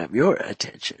portion of your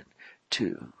attention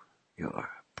to your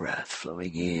breath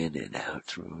flowing in and out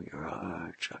through your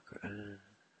heart chakra.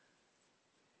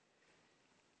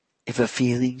 If a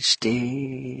feeling,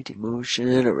 state,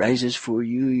 emotion arises for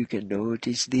you, you can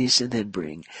notice this and then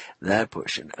bring that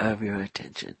portion of your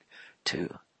attention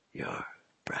to your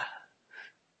breath.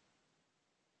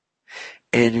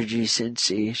 Energy,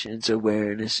 sensations,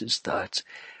 awarenesses, thoughts,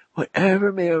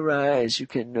 whatever may arise, you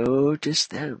can notice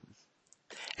them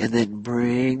and then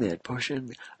bring that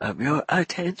portion of your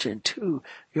attention to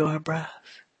your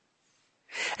breath.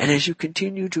 And as you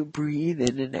continue to breathe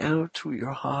in and out through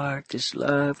your heart, this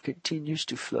love continues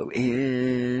to flow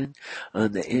in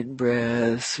on the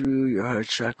in-breath through your heart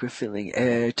chakra, filling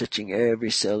air, touching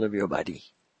every cell of your body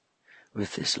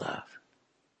with this love.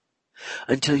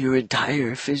 Until your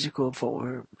entire physical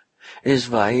form is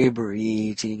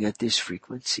vibrating at this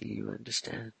frequency, you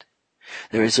understand?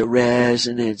 There is a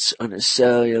resonance on a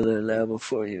cellular level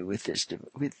for you with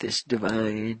this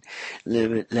divine,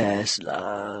 limitless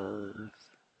love.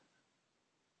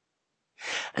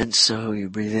 And so you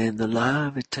breathe in the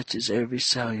love, it touches every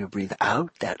cell. You breathe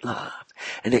out that love,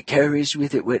 and it carries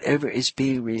with it whatever is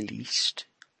being released.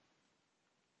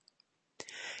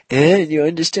 And you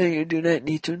understand you do not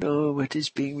need to know what is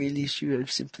being released. You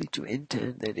have simply to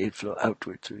intend that it flow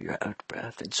outward through your out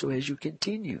breath. And so as you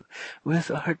continue with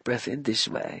a heart breath in this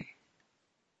way,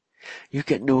 you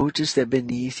can notice that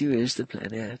beneath you is the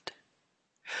planet.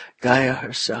 Gaia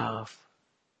herself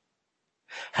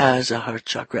has a heart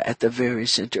chakra at the very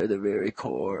center, the very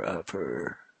core of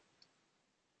her.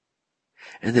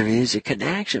 And there is a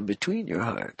connection between your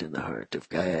heart and the heart of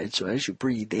Gaia. And so as you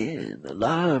breathe in the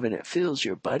love and it fills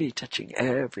your body, touching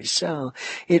every cell,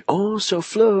 it also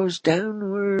flows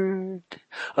downward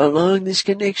along this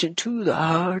connection to the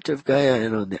heart of Gaia.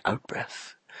 And on the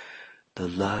out-breath, the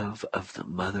love of the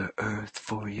Mother Earth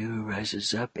for you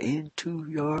rises up into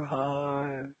your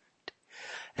heart.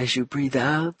 As you breathe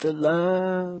out the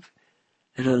love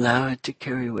and allow it to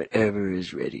carry whatever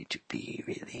is ready to be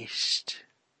released.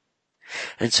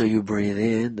 And so you breathe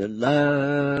in the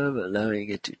love, allowing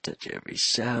it to touch every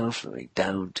cell, flowing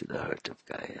down to the heart of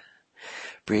Gaia.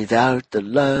 Breathe out the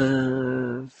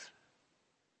love,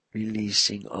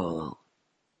 releasing all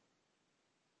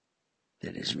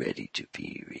that is ready to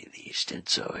be released. And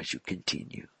so as you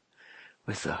continue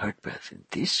with the heart breath in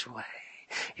this way,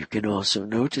 you can also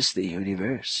notice the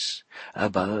universe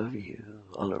above you,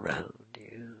 all around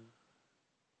you.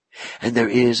 And there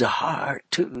is a heart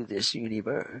to this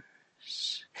universe.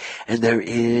 And there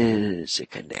is a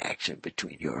connection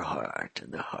between your heart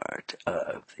and the heart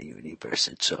of the universe.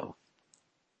 And so,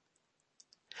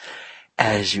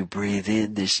 as you breathe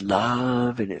in this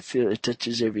love and it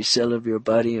touches every cell of your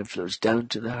body and flows down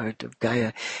to the heart of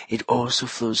Gaia, it also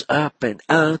flows up and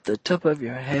out the top of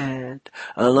your head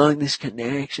along this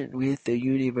connection with the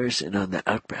universe. And on the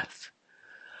out-breath,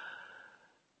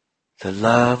 the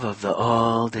love of the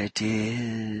all that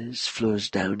is flows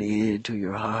down into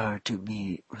your heart to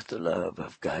meet with the love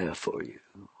of Gaia for you.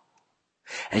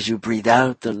 As you breathe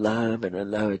out the love and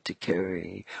allow it to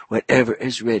carry whatever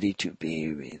is ready to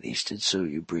be released. And so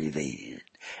you breathe in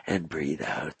and breathe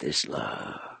out this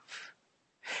love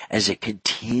as it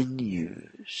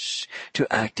continues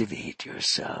to activate your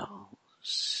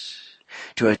cells,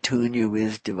 to attune you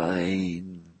with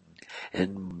divine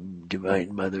and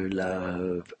divine mother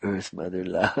love, earth mother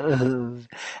love,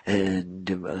 and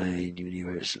divine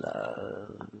universe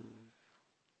love,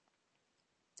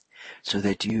 so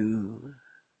that you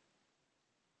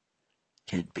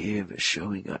can be of a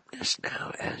showing upness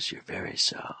now as your very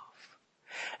self.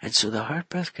 And so the heart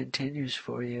breath continues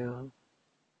for you.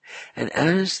 And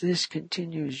as this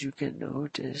continues, you can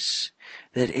notice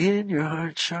that in your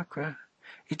heart chakra,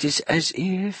 it is as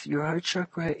if your heart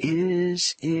chakra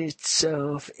is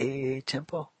itself a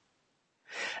temple.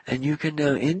 And you can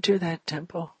now enter that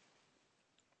temple.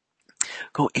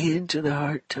 Go into the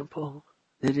heart temple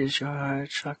that is your heart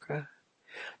chakra.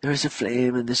 There is a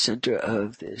flame in the center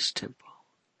of this temple.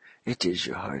 It is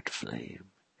your heart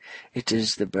flame. It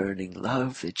is the burning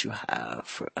love that you have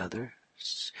for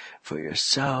others, for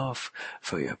yourself,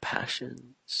 for your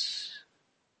passions.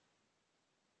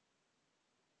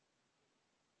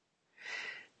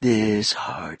 this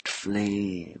heart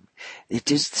flame.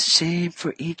 It is the same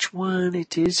for each one.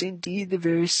 It is indeed the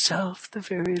very self, the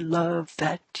very love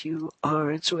that you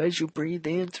are. And so as you breathe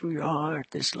in through your heart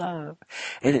this love,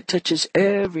 and it touches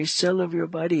every cell of your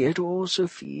body, it also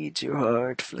feeds your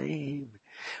heart flame,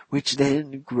 which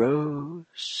then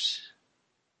grows.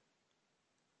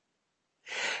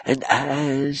 And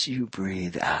as you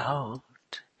breathe out,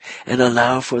 and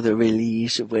allow for the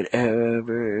release of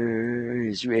whatever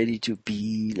is ready to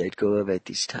be let go of at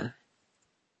this time,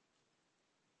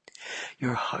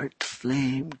 your heart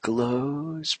flame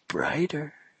glows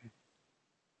brighter.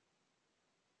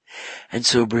 And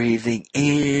so breathing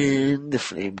in, the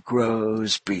flame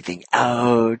grows. Breathing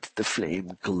out, the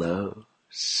flame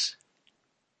glows.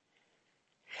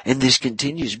 And this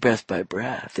continues breath by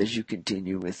breath as you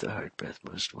continue with the heart breath.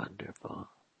 Most wonderful.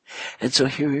 And so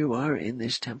here you are in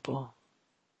this temple.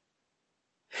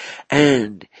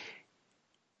 And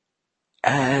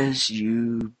as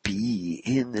you be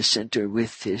in the center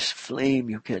with this flame,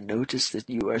 you can notice that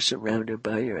you are surrounded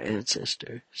by your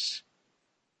ancestors.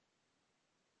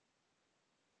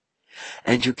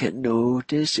 And you can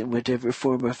notice in whatever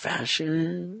form or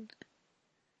fashion,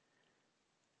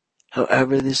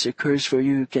 however this occurs for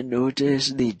you, you can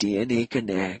notice the DNA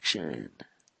connection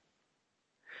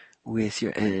with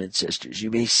your ancestors.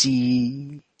 You may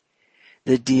see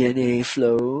the DNA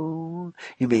flow.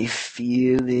 You may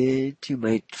feel it. You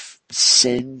might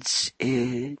sense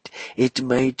it. It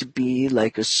might be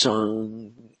like a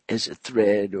song as a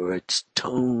thread or a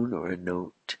tone or a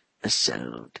note, a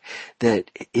sound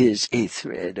that is a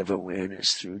thread of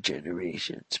awareness through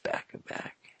generations back and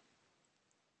back.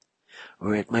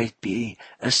 Or it might be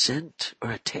a scent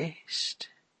or a taste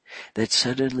that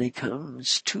suddenly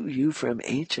comes to you from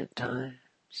ancient times.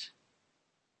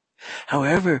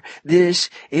 However this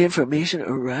information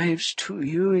arrives to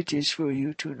you, it is for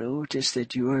you to notice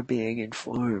that you are being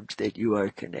informed, that you are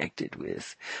connected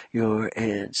with your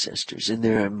ancestors. And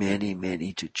there are many,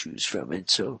 many to choose from. And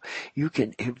so you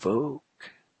can evoke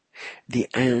the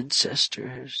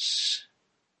ancestors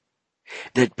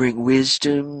that bring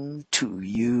wisdom to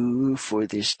you for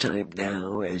this time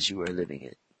now as you are living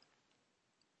it.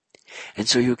 And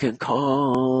so you can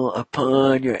call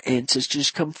upon your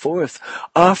ancestors, come forth,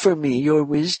 offer me your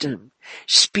wisdom,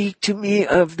 speak to me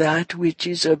of that which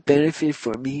is of benefit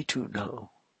for me to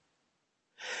know.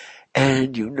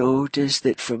 And you notice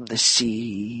that from the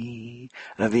sea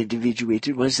of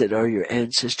individuated ones that are your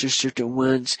ancestors, certain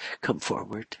ones come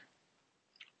forward.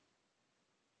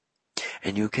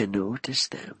 And you can notice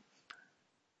them.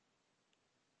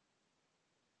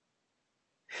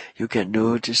 You can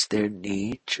notice their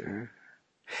nature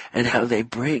and how they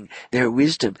bring their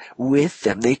wisdom with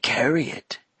them. They carry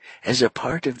it as a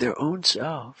part of their own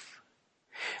self.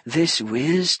 This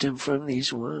wisdom from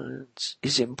these ones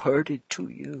is imparted to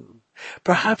you.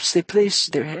 Perhaps they place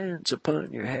their hands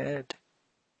upon your head,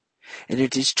 and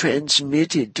it is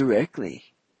transmitted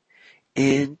directly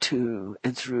into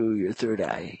and through your third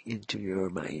eye, into your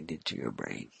mind, into your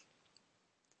brain.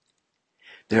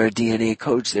 There are DNA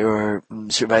codes, there are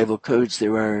survival codes,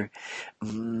 there are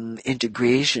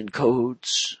integration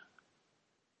codes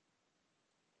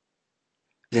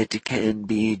that can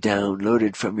be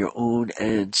downloaded from your own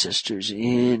ancestors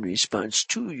in response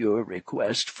to your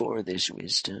request for this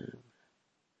wisdom.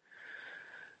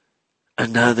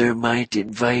 Another might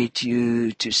invite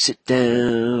you to sit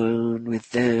down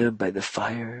with them by the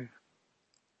fire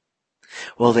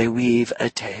while they weave a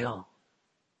tale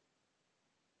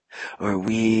or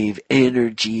weave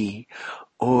energy,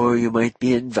 or you might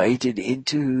be invited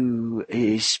into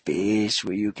a space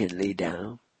where you can lay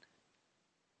down.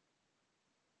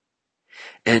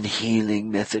 And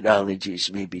healing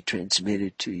methodologies may be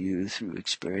transmitted to you through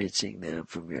experiencing them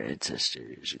from your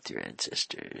ancestors, with your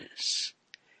ancestors.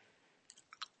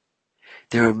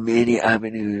 There are many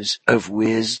avenues of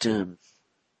wisdom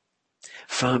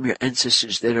from your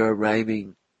ancestors that are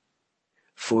arriving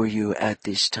for you at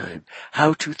this time.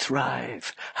 How to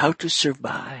thrive, how to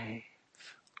survive,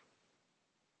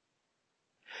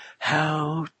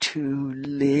 how to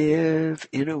live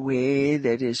in a way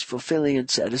that is fulfilling and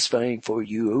satisfying for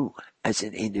you as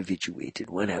an individuated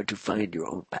one, how to find your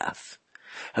own path,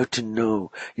 how to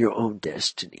know your own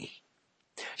destiny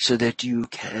so that you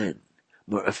can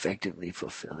more effectively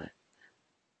fulfill it.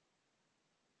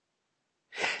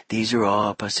 These are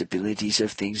all possibilities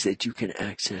of things that you can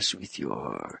access with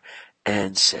your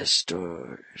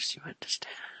ancestors, you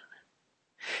understand?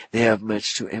 They have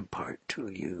much to impart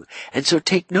to you. And so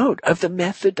take note of the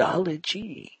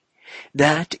methodology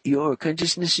that your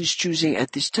consciousness is choosing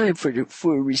at this time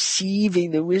for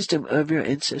receiving the wisdom of your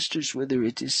ancestors, whether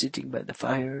it is sitting by the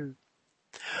fire,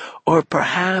 Or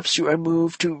perhaps you are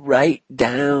moved to write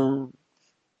down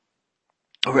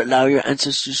or allow your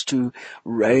ancestors to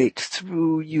write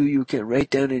through you. You can write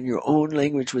down in your own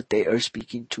language what they are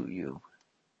speaking to you.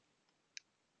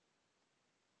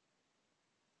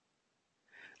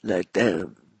 Let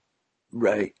them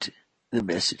write the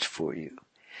message for you.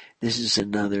 This is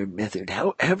another method.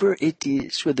 However it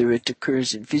is, whether it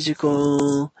occurs in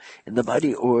physical, in the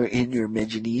body, or in your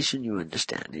imagination, you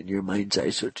understand, in your mind's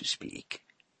eye, so to speak.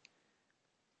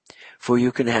 For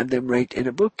you can have them write in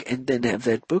a book and then have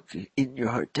that book in your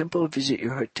heart temple. Visit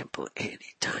your heart temple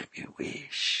anytime you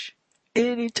wish.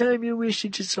 Anytime you wish,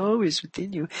 it is always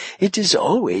within you. It is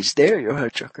always there, your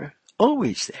heart chakra.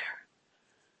 Always there.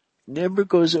 Never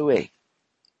goes away.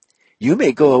 You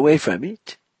may go away from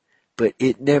it, but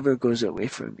it never goes away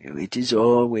from you. It is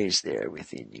always there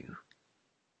within you.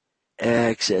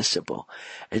 Accessible.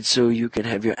 And so you can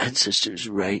have your ancestors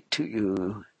write to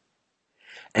you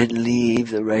and leave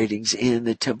the writings in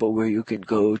the temple where you can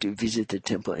go to visit the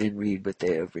temple and read what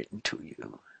they have written to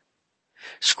you.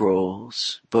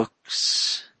 Scrolls,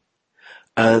 books,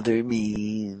 other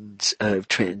means of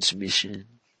transmission.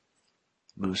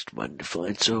 Most wonderful.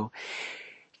 And so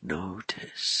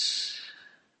notice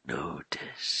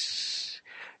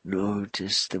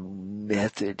the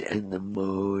method and the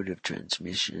mode of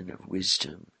transmission of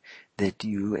wisdom that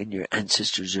you and your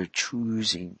ancestors are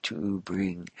choosing to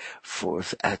bring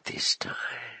forth at this time.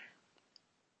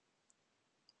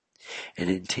 And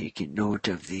in taking note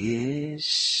of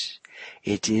this,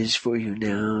 it is for you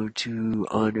now to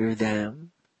honor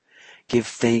them, give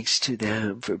thanks to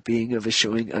them for being of a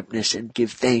showing upness, and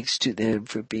give thanks to them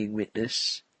for being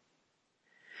witness.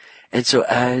 And so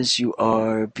as you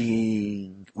are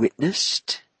being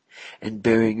witnessed and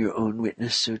bearing your own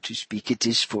witness, so to speak, it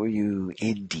is for you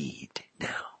indeed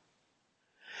now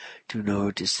to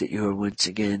notice that you are once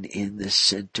again in the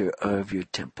center of your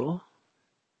temple,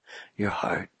 your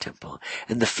heart temple,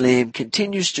 and the flame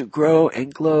continues to grow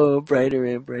and glow brighter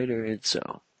and brighter, and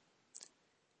so.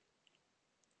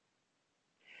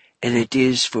 And it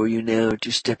is for you now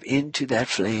to step into that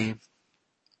flame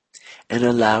and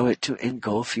allow it to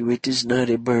engulf you. It is not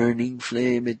a burning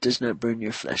flame. It does not burn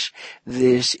your flesh.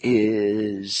 This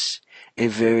is a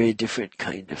very different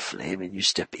kind of flame, and you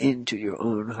step into your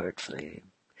own heart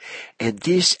flame. And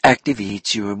this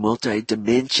activates your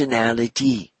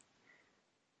multidimensionality.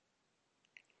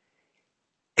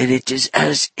 And it is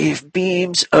as if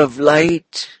beams of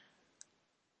light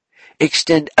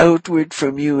extend outward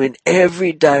from you in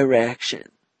every direction.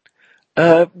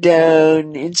 Up,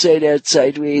 down, inside out,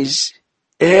 sideways,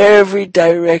 every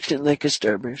direction like a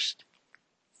starburst.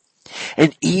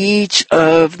 And each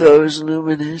of those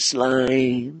luminous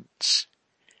lines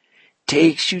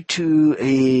describes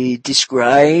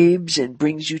and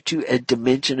brings you to a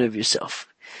dimension of yourself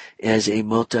as a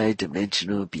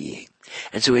multidimensional being.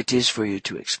 And so it is for you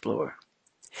to explore.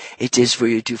 It is for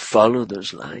you to follow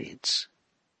those lines.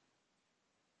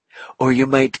 Or you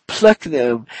might pluck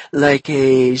them like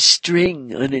a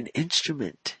string on an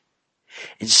instrument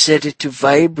and set it to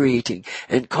vibrating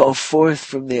and call forth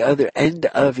from the other end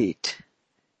of it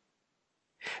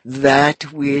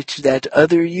that which that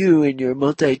other you in your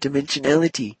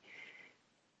multidimensionality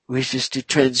wishes to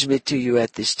transmit to you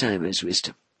at this time as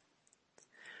wisdom.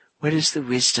 What is the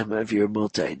wisdom of your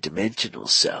multidimensional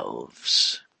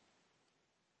selves?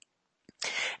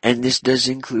 And this does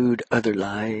include other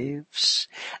lives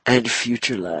and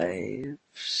future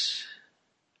lives.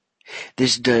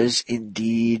 This does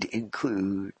indeed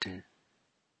include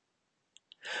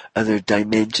other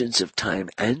dimensions of time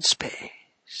and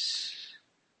space,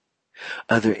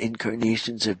 other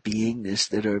incarnations of beingness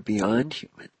that are beyond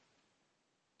human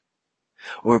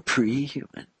or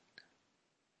pre-human.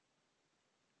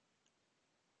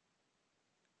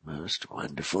 Most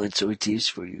wonderful. And so it is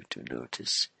for you to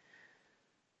notice.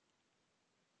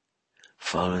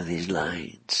 Follow these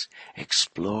lines.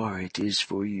 Explore. It is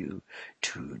for you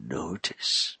to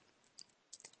notice.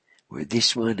 Where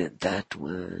this one and that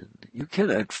one. You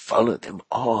cannot follow them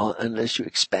all unless you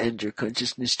expand your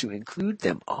consciousness to include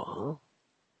them all.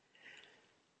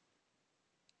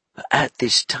 But at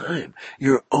this time,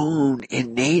 your own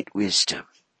innate wisdom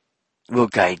will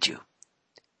guide you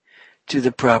to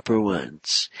the proper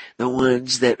ones, the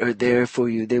ones that are there for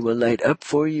you. They will light up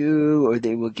for you, or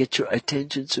they will get your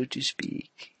attention, so to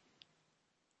speak.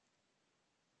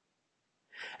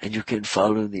 And you can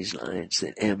follow these lines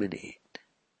that emanate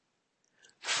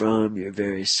from your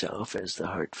very self as the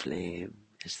heart flame,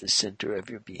 as the center of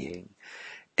your being,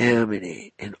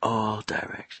 emanate in all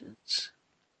directions.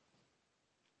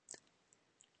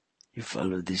 You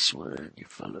follow this one, you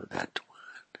follow that one.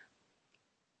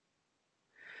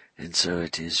 And so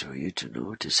it is for you to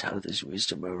notice how this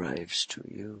wisdom arrives to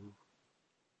you,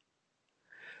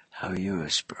 how you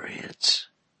experience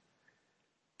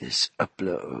this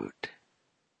upload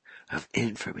of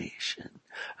information,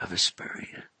 of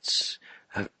experience,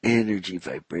 of energy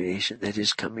vibration that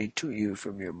is coming to you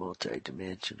from your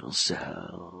multidimensional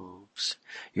selves,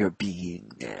 your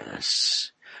beingness,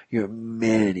 your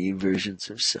many versions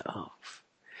of self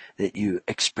that you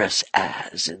express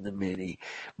as in the many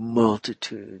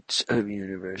multitudes of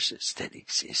universes that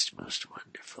exist. Most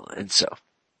wonderful. And so,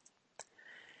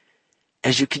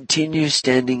 as you continue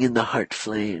standing in the heart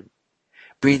flame,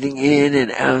 breathing in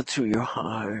and out through your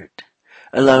heart,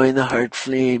 allowing the heart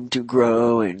flame to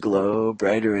grow and glow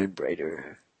brighter and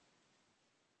brighter,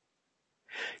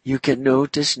 you can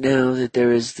notice now that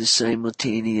there is the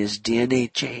simultaneous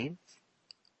DNA chain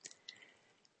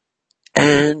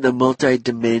and the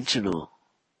multidimensional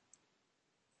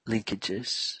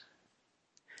linkages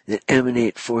that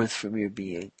emanate forth from your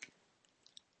being.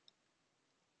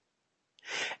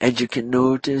 And you can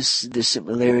notice the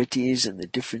similarities and the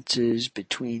differences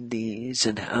between these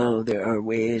and how there are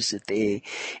ways that they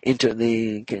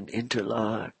interlink and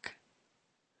interlock.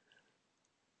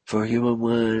 For human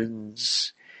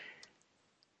ones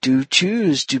do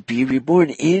choose to be reborn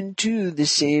into the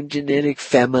same genetic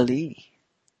family.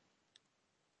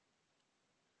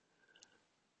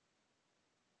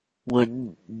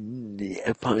 One,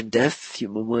 upon death,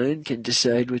 human one can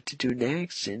decide what to do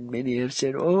next, and many have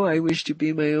said, oh, I wish to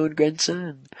be my own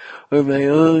grandson, or my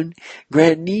own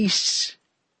grandniece.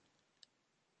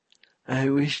 I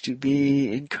wish to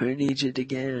be incarnated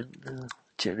again,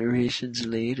 generations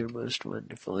later, most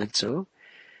wonderful. And so,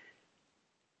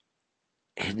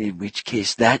 and in which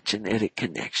case that genetic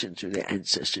connection through the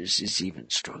ancestors is even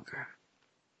stronger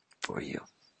for you.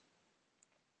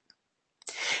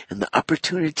 And the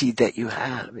opportunity that you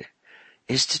have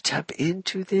is to tap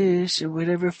into this in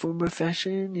whatever form or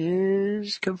fashion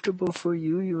is comfortable for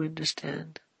you, you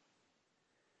understand.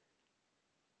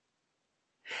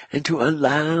 And to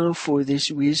allow for this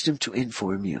wisdom to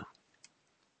inform you.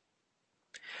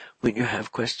 When you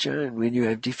have question, when you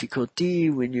have difficulty,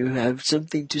 when you have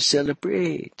something to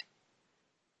celebrate,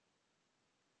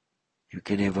 you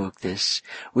can evoke this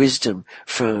wisdom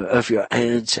of your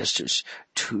ancestors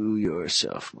to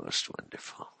yourself, most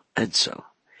wonderful. And so,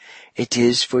 it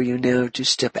is for you now to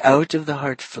step out of the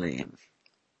heart flame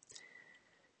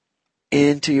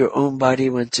into your own body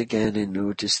once again and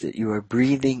notice that you are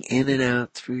breathing in and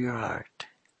out through your heart.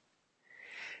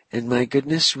 And my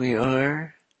goodness, we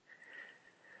are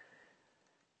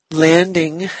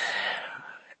landing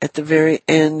at the very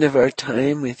end of our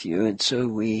time with you, and so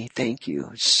we thank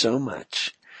you so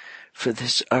much for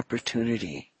this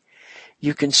opportunity.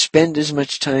 You can spend as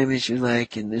much time as you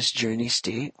like in this journey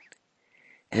state,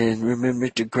 and remember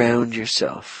to ground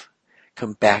yourself.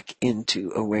 Come back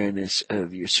into awareness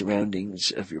of your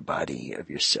surroundings, of your body, of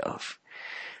yourself.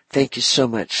 Thank you so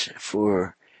much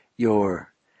for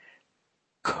your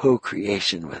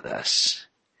co-creation with us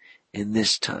in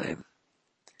this time.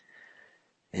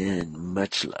 And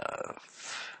much love.